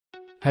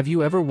Have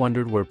you ever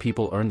wondered where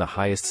people earn the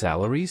highest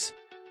salaries?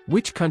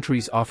 Which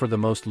countries offer the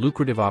most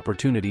lucrative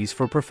opportunities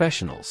for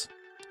professionals?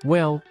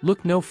 Well,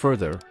 look no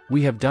further,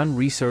 we have done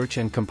research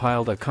and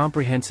compiled a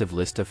comprehensive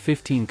list of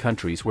 15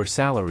 countries where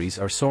salaries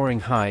are soaring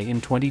high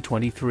in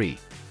 2023.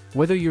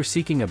 Whether you're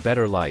seeking a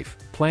better life,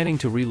 planning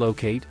to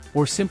relocate,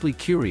 or simply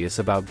curious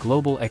about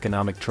global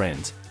economic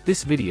trends,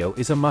 this video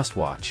is a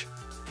must-watch.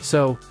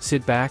 So,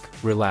 sit back,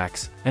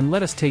 relax, and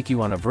let us take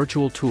you on a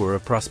virtual tour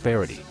of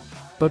prosperity.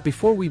 But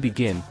before we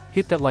begin,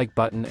 hit that like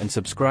button and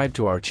subscribe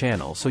to our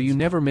channel so you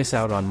never miss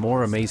out on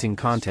more amazing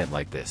content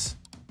like this.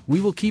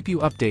 We will keep you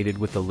updated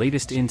with the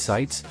latest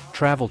insights,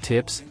 travel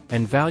tips,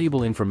 and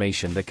valuable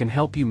information that can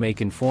help you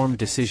make informed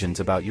decisions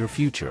about your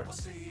future.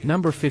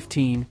 Number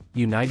 15,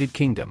 United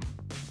Kingdom.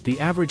 The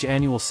average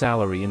annual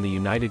salary in the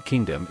United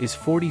Kingdom is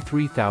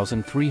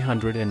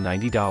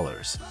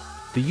 $43,390.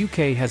 The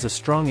UK has a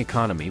strong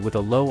economy with a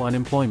low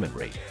unemployment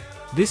rate.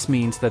 This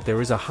means that there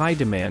is a high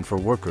demand for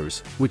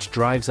workers, which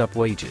drives up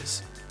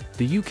wages.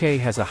 The UK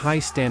has a high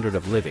standard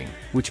of living,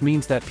 which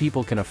means that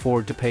people can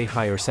afford to pay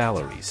higher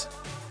salaries.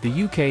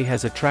 The UK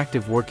has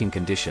attractive working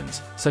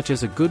conditions, such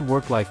as a good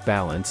work-life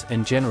balance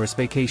and generous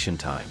vacation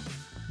time.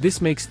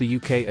 This makes the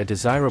UK a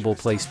desirable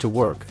place to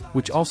work,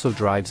 which also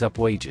drives up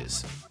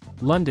wages.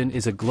 London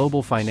is a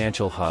global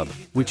financial hub,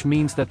 which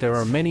means that there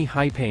are many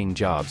high-paying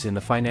jobs in the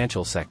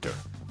financial sector.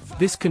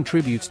 This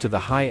contributes to the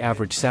high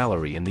average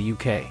salary in the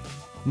UK.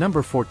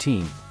 Number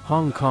 14,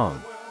 Hong Kong.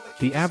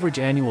 The average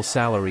annual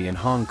salary in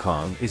Hong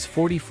Kong is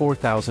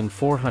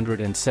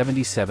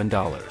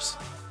 $44,477.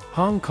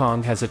 Hong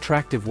Kong has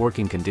attractive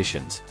working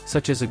conditions,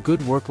 such as a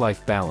good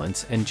work-life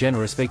balance and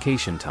generous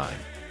vacation time.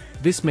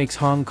 This makes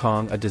Hong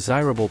Kong a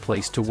desirable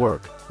place to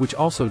work, which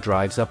also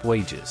drives up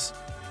wages.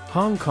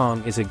 Hong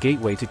Kong is a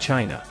gateway to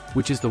China,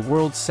 which is the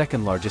world's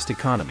second-largest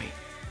economy.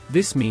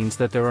 This means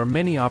that there are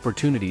many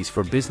opportunities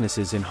for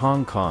businesses in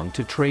Hong Kong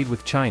to trade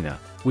with China,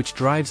 which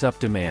drives up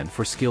demand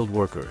for skilled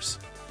workers.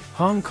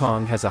 Hong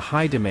Kong has a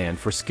high demand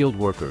for skilled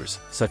workers,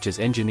 such as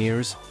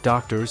engineers,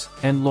 doctors,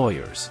 and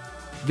lawyers.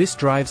 This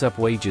drives up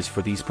wages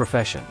for these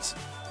professions.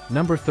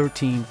 Number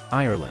 13,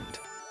 Ireland.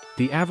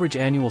 The average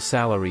annual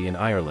salary in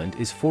Ireland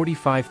is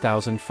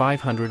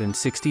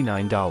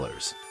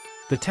 $45,569.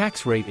 The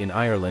tax rate in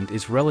Ireland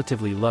is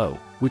relatively low,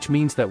 which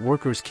means that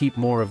workers keep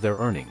more of their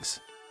earnings.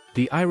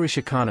 The Irish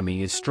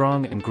economy is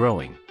strong and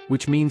growing,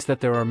 which means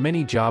that there are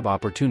many job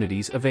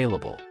opportunities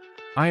available.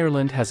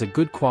 Ireland has a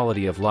good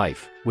quality of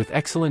life, with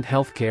excellent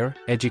healthcare,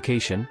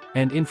 education,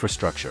 and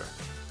infrastructure.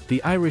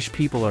 The Irish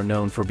people are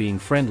known for being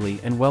friendly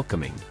and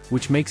welcoming,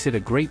 which makes it a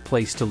great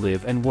place to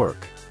live and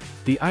work.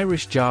 The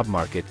Irish job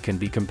market can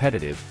be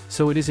competitive,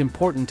 so it is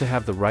important to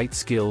have the right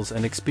skills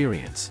and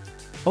experience.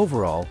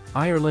 Overall,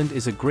 Ireland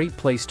is a great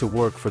place to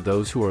work for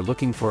those who are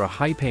looking for a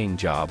high-paying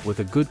job with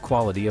a good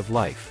quality of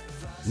life.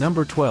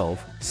 Number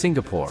 12,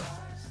 Singapore.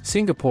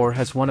 Singapore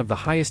has one of the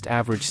highest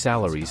average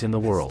salaries in the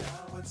world.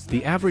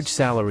 The average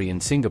salary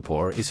in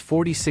Singapore is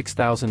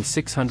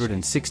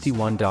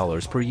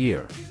 $46,661 per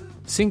year.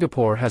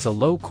 Singapore has a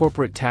low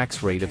corporate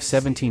tax rate of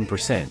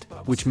 17%,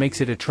 which makes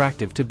it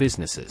attractive to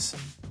businesses.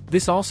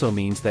 This also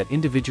means that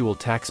individual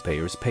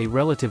taxpayers pay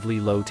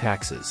relatively low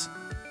taxes.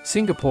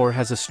 Singapore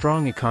has a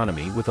strong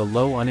economy with a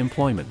low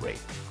unemployment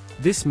rate.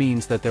 This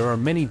means that there are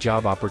many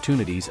job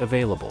opportunities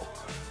available.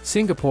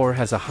 Singapore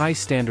has a high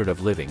standard of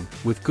living,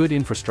 with good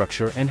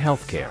infrastructure and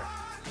healthcare.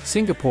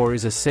 Singapore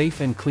is a safe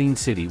and clean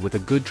city with a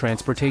good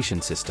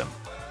transportation system.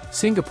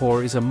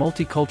 Singapore is a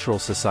multicultural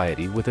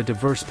society with a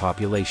diverse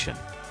population.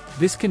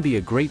 This can be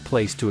a great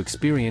place to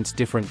experience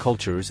different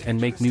cultures and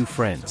make new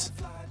friends.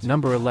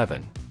 Number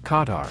 11,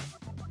 Qatar.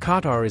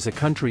 Qatar is a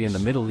country in the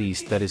Middle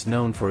East that is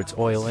known for its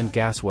oil and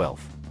gas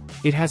wealth.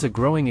 It has a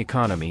growing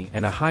economy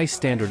and a high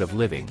standard of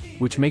living,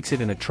 which makes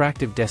it an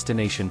attractive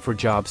destination for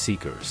job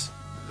seekers.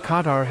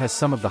 Qatar has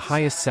some of the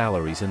highest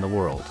salaries in the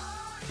world.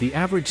 The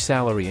average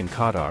salary in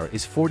Qatar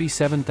is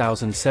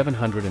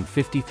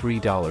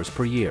 $47,753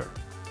 per year.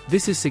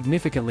 This is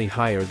significantly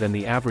higher than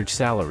the average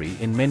salary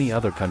in many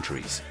other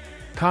countries.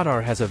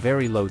 Qatar has a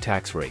very low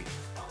tax rate.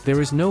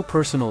 There is no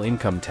personal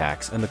income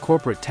tax and the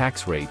corporate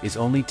tax rate is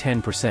only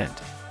 10%.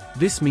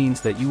 This means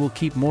that you will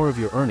keep more of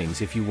your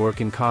earnings if you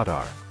work in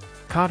Qatar.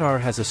 Qatar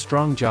has a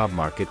strong job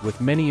market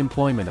with many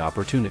employment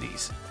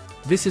opportunities.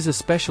 This is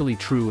especially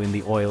true in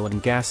the oil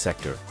and gas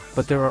sector,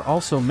 but there are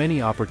also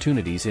many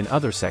opportunities in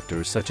other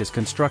sectors such as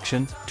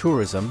construction,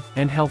 tourism,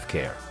 and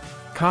healthcare.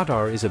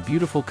 Qatar is a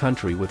beautiful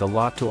country with a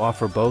lot to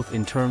offer both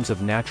in terms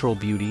of natural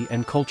beauty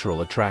and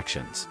cultural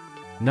attractions.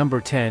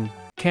 Number 10,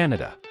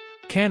 Canada.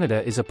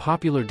 Canada is a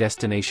popular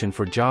destination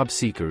for job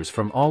seekers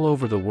from all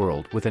over the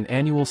world with an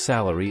annual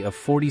salary of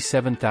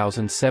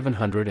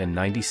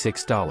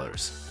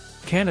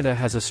 $47,796. Canada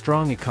has a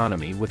strong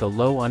economy with a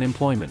low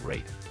unemployment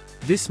rate.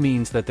 This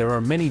means that there are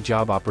many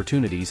job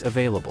opportunities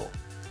available.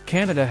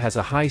 Canada has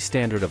a high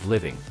standard of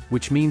living,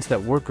 which means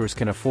that workers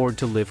can afford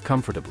to live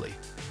comfortably.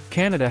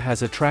 Canada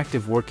has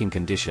attractive working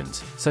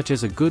conditions, such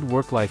as a good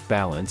work-life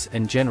balance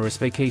and generous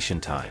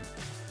vacation time.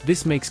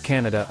 This makes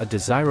Canada a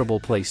desirable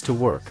place to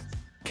work.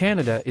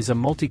 Canada is a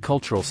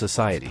multicultural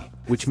society,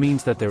 which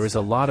means that there is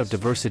a lot of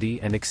diversity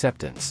and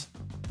acceptance.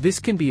 This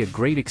can be a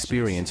great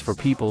experience for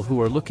people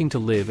who are looking to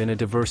live in a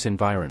diverse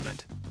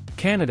environment.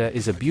 Canada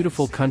is a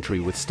beautiful country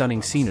with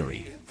stunning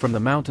scenery, from the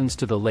mountains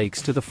to the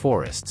lakes to the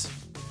forests.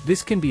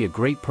 This can be a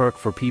great perk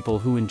for people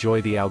who enjoy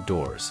the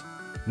outdoors.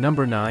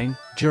 Number 9,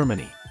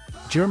 Germany.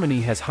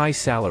 Germany has high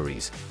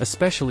salaries,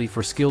 especially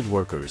for skilled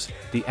workers.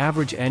 The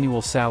average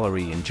annual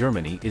salary in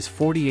Germany is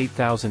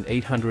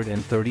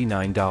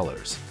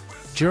 $48,839.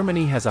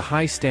 Germany has a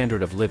high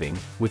standard of living,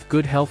 with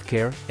good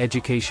healthcare,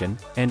 education,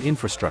 and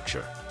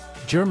infrastructure.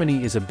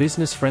 Germany is a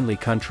business-friendly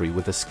country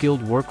with a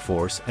skilled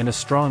workforce and a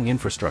strong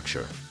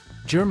infrastructure.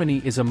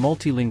 Germany is a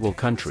multilingual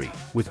country,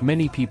 with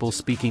many people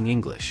speaking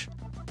English.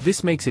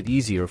 This makes it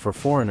easier for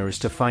foreigners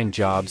to find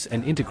jobs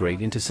and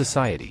integrate into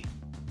society.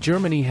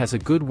 Germany has a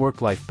good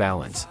work-life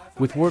balance,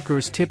 with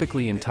workers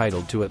typically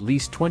entitled to at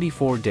least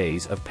 24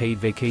 days of paid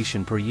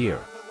vacation per year.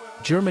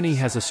 Germany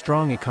has a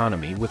strong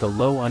economy with a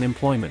low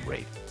unemployment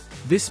rate.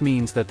 This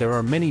means that there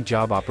are many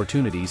job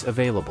opportunities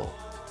available.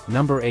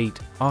 Number 8,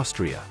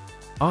 Austria.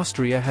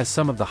 Austria has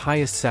some of the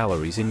highest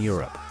salaries in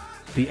Europe.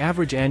 The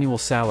average annual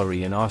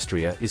salary in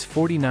Austria is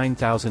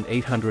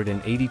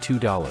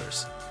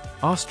 $49,882.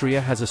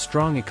 Austria has a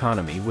strong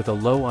economy with a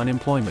low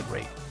unemployment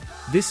rate.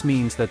 This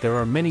means that there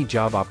are many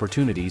job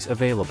opportunities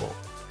available.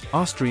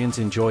 Austrians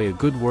enjoy a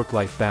good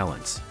work-life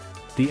balance.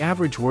 The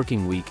average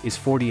working week is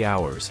 40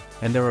 hours,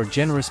 and there are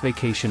generous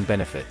vacation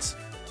benefits.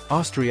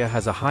 Austria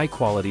has a high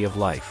quality of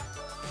life.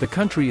 The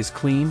country is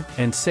clean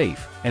and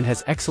safe, and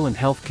has excellent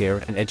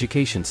healthcare and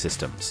education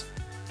systems.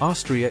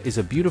 Austria is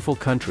a beautiful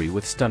country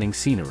with stunning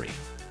scenery.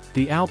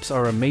 The Alps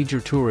are a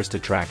major tourist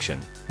attraction,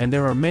 and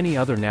there are many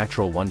other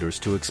natural wonders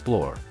to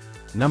explore.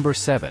 Number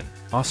 7,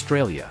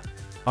 Australia.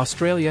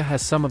 Australia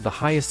has some of the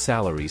highest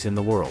salaries in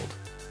the world.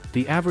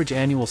 The average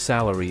annual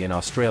salary in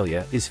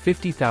Australia is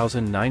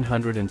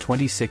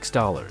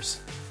 $50,926.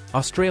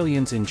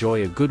 Australians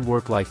enjoy a good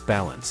work-life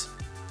balance.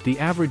 The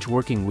average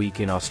working week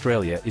in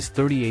Australia is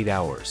 38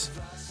 hours.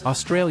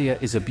 Australia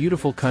is a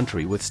beautiful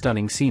country with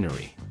stunning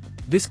scenery.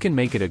 This can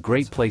make it a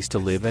great place to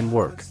live and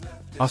work.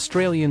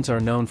 Australians are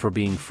known for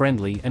being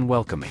friendly and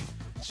welcoming.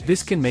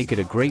 This can make it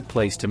a great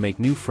place to make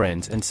new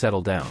friends and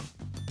settle down.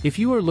 If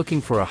you are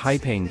looking for a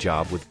high-paying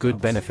job with good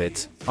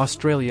benefits,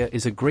 Australia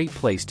is a great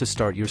place to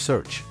start your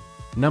search.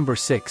 Number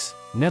 6,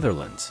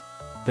 Netherlands.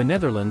 The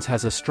Netherlands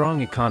has a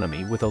strong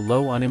economy with a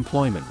low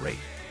unemployment rate.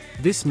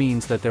 This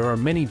means that there are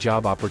many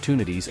job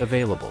opportunities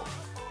available.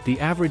 The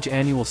average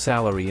annual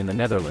salary in the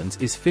Netherlands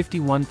is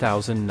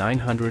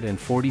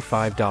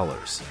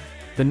 $51,945.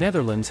 The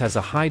Netherlands has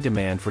a high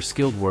demand for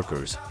skilled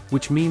workers,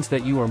 which means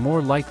that you are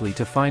more likely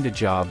to find a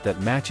job that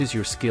matches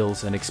your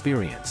skills and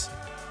experience.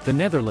 The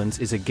Netherlands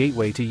is a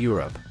gateway to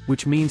Europe,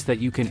 which means that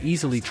you can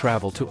easily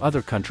travel to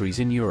other countries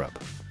in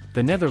Europe.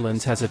 The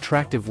Netherlands has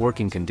attractive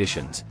working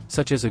conditions,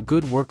 such as a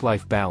good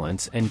work-life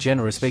balance and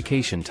generous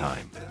vacation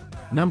time.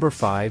 Number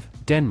 5,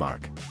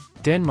 Denmark.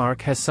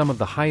 Denmark has some of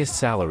the highest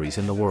salaries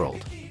in the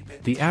world.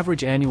 The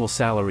average annual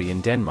salary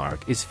in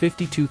Denmark is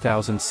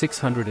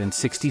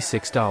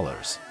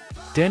 $52,666.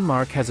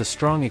 Denmark has a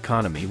strong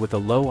economy with a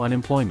low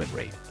unemployment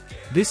rate.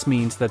 This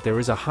means that there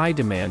is a high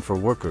demand for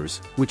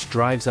workers, which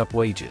drives up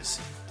wages.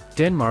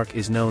 Denmark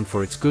is known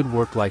for its good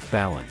work-life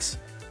balance.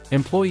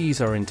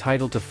 Employees are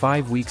entitled to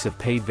 5 weeks of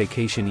paid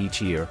vacation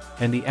each year,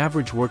 and the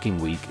average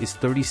working week is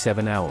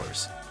 37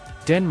 hours.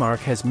 Denmark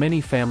has many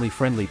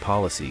family-friendly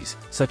policies,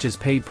 such as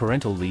paid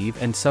parental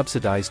leave and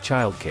subsidized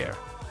childcare.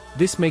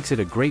 This makes it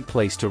a great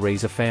place to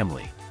raise a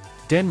family.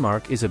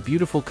 Denmark is a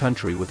beautiful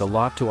country with a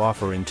lot to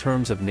offer in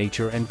terms of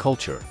nature and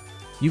culture.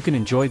 You can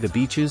enjoy the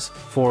beaches,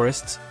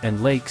 forests,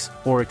 and lakes,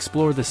 or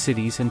explore the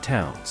cities and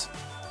towns.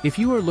 If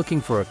you are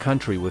looking for a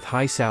country with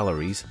high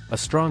salaries, a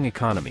strong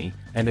economy,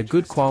 and a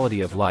good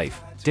quality of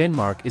life,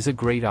 Denmark is a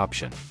great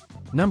option.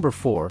 Number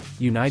 4,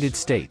 United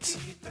States.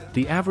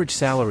 The average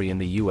salary in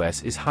the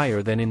US is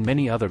higher than in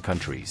many other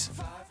countries.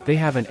 They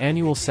have an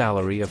annual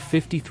salary of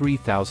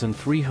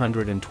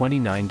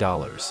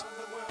 $53,329.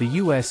 The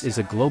US is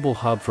a global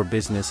hub for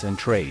business and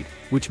trade,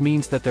 which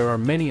means that there are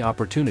many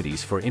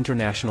opportunities for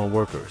international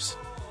workers.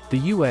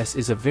 The US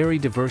is a very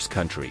diverse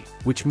country,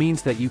 which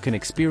means that you can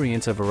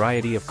experience a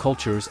variety of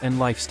cultures and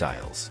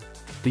lifestyles.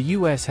 The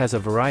US has a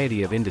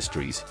variety of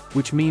industries,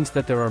 which means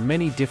that there are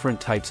many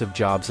different types of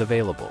jobs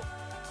available.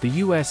 The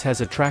US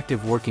has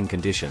attractive working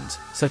conditions,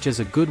 such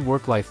as a good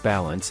work-life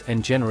balance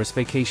and generous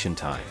vacation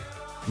time.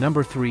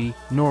 Number 3,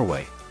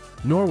 Norway.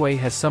 Norway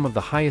has some of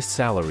the highest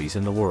salaries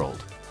in the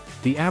world.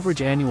 The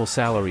average annual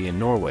salary in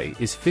Norway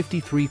is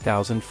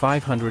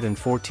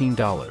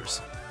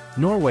 $53,514.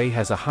 Norway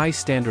has a high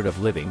standard of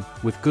living,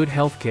 with good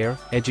healthcare,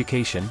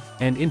 education,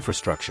 and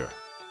infrastructure.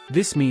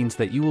 This means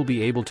that you will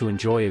be able to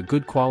enjoy a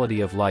good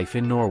quality of life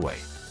in Norway.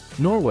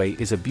 Norway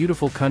is a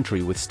beautiful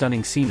country with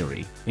stunning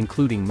scenery,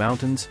 including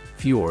mountains,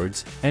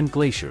 fjords, and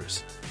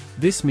glaciers.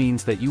 This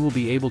means that you will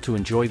be able to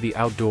enjoy the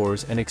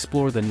outdoors and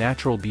explore the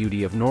natural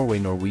beauty of Norway.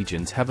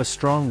 Norwegians have a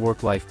strong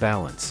work-life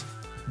balance.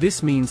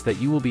 This means that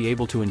you will be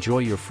able to enjoy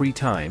your free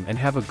time and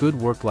have a good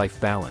work-life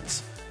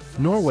balance.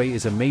 Norway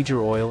is a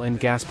major oil and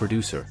gas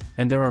producer,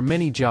 and there are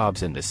many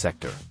jobs in this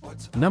sector.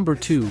 Number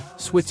 2,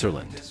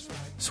 Switzerland.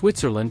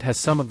 Switzerland has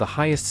some of the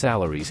highest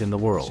salaries in the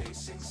world.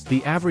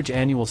 The average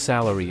annual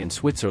salary in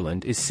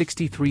Switzerland is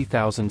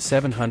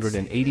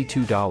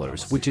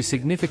 $63,782, which is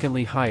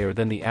significantly higher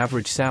than the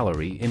average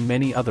salary in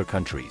many other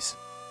countries.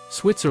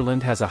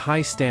 Switzerland has a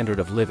high standard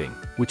of living,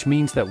 which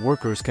means that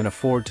workers can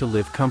afford to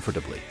live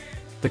comfortably.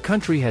 The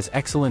country has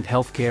excellent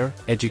healthcare,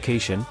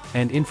 education,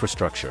 and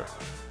infrastructure.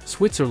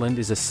 Switzerland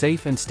is a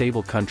safe and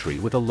stable country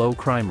with a low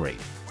crime rate.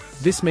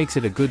 This makes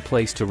it a good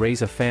place to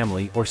raise a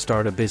family or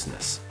start a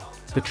business.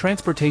 The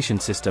transportation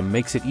system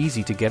makes it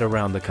easy to get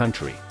around the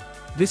country.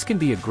 This can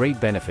be a great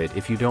benefit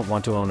if you don't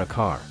want to own a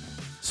car.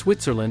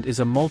 Switzerland is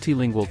a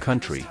multilingual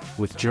country,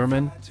 with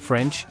German,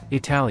 French,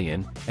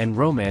 Italian, and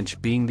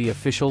Romansh being the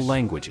official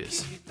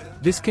languages.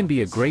 This can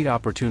be a great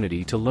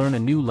opportunity to learn a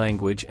new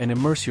language and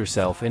immerse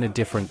yourself in a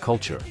different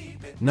culture.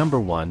 Number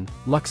 1,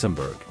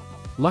 Luxembourg.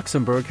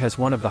 Luxembourg has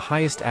one of the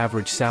highest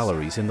average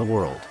salaries in the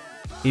world.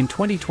 In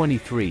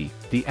 2023,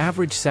 the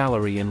average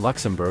salary in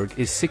Luxembourg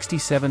is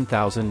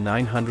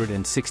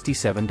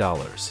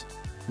 $67,967.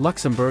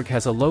 Luxembourg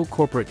has a low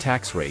corporate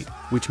tax rate,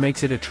 which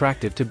makes it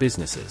attractive to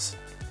businesses.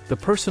 The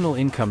personal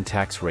income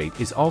tax rate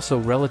is also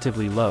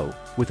relatively low,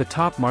 with a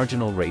top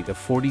marginal rate of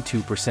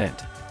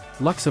 42%.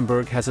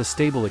 Luxembourg has a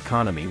stable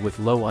economy with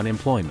low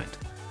unemployment.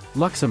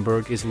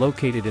 Luxembourg is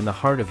located in the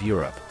heart of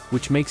Europe,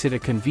 which makes it a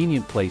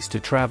convenient place to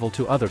travel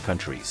to other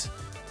countries.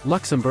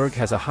 Luxembourg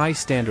has a high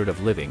standard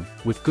of living,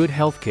 with good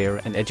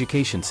healthcare and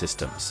education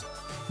systems.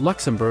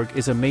 Luxembourg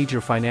is a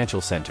major financial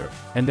center,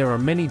 and there are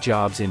many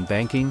jobs in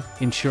banking,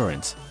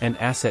 insurance, and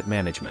asset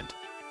management.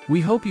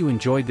 We hope you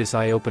enjoyed this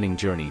eye-opening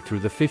journey through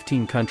the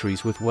 15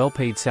 countries with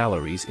well-paid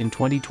salaries in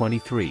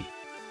 2023.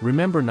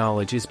 Remember,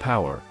 knowledge is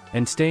power,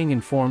 and staying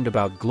informed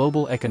about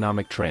global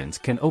economic trends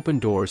can open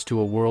doors to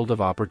a world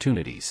of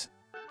opportunities.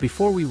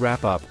 Before we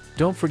wrap up,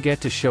 don't forget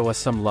to show us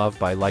some love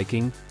by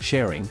liking,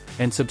 sharing,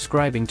 and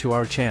subscribing to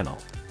our channel.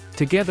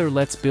 Together,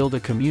 let's build a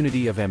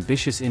community of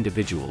ambitious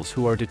individuals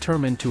who are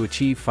determined to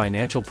achieve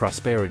financial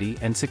prosperity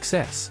and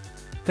success.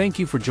 Thank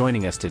you for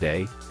joining us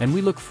today, and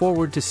we look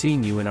forward to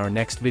seeing you in our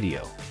next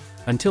video.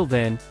 Until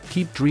then,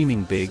 keep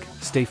dreaming big,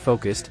 stay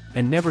focused,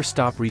 and never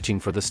stop reaching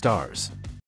for the stars.